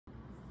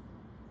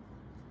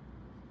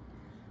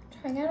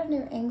trying out a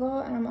new angle,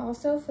 and I'm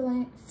also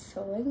filming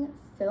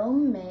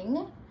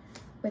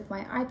with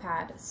my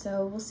iPad,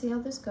 so we'll see how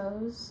this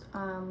goes.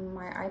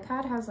 My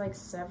iPad has like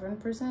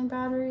 7%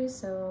 battery,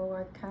 so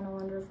I kind of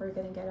wonder if we're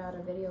gonna get out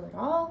a video at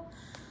all.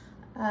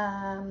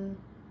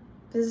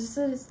 This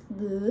is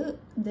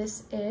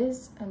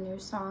a new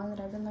song that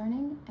I've been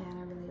learning, and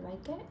I really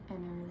like it, and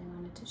I really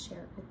wanted to share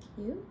it with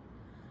you.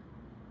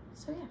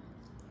 So yeah,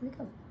 here we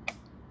go.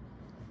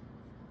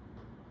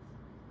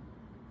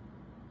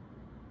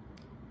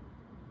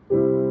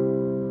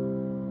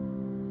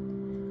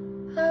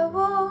 I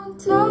won't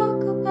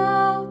talk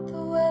about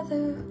the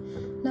weather,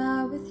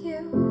 not with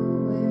you,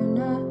 we're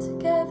not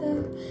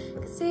together.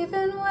 'Cause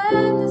even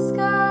when the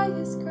sky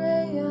is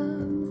gray,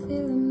 I'm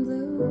feeling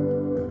blue.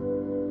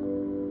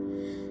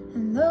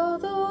 And though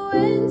the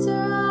winds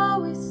are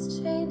always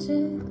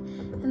changing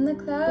and the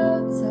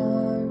clouds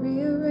are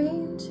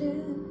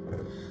rearranging,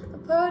 a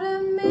part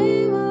of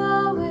me will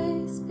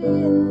always be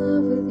in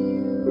love with you.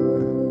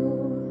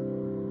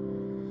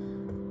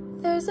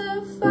 There's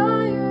a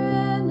fire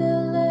in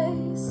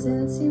LA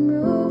since you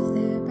moved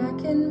there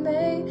back in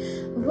May.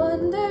 I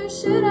wonder,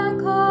 should I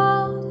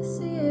call to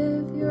see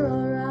if you're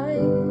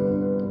alright?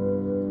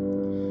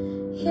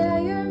 Yeah,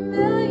 you're a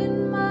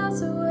million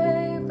miles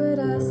away, but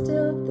I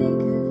still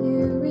think of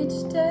you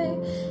each day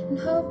and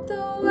hope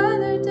the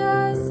weather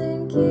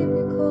doesn't keep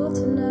you cold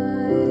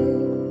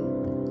tonight.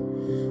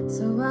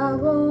 So I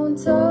won't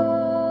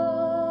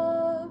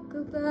talk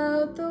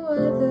about the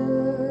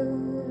weather,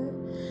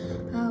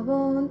 I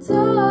won't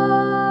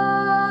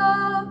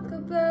talk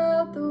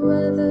about the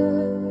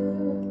weather.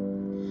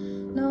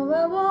 No,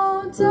 I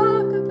won't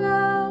talk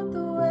about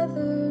the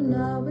weather,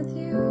 not with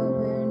you,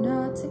 we're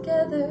not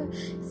together.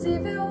 'Cause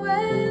even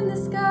when the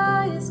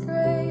sky is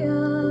gray,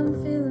 I'm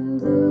feeling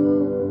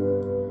blue.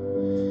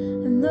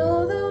 And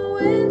though the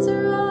winds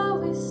are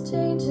always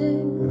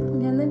changing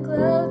and the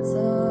clouds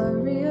are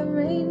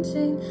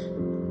rearranging,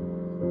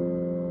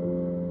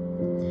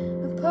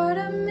 a part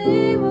of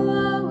me will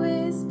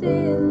always be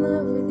in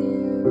love with you.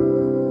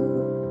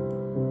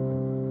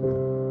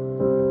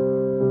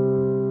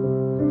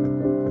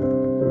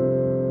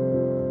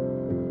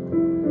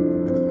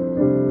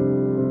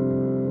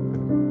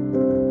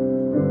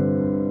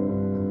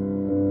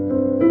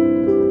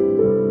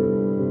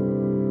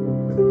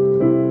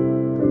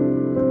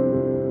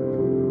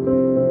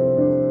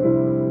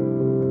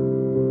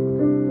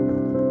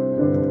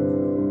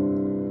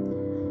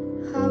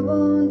 I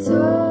won't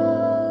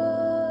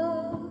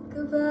talk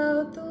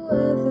about the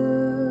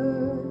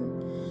weather.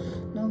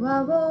 No,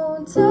 I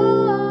won't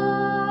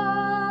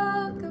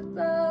talk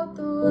about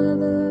the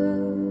weather.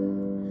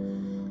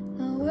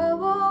 No, I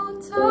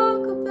won't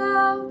talk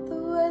about the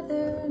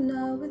weather.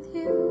 Not with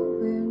you,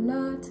 we're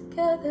not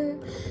together.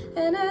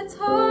 And it's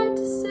hard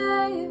to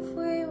say if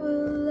we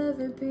will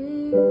ever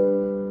be.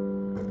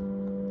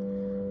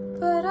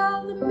 But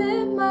I'll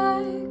admit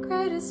my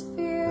greatest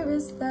fear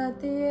is that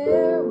the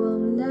air will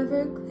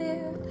never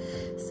clear.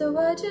 So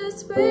I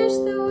just wish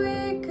that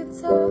we could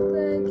talk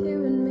like you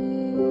and me.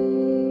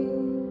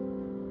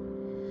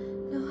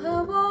 No, I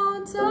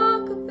won't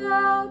talk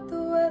about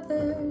the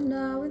weather,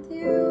 not with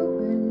you,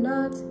 we're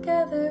not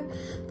together.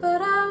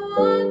 But I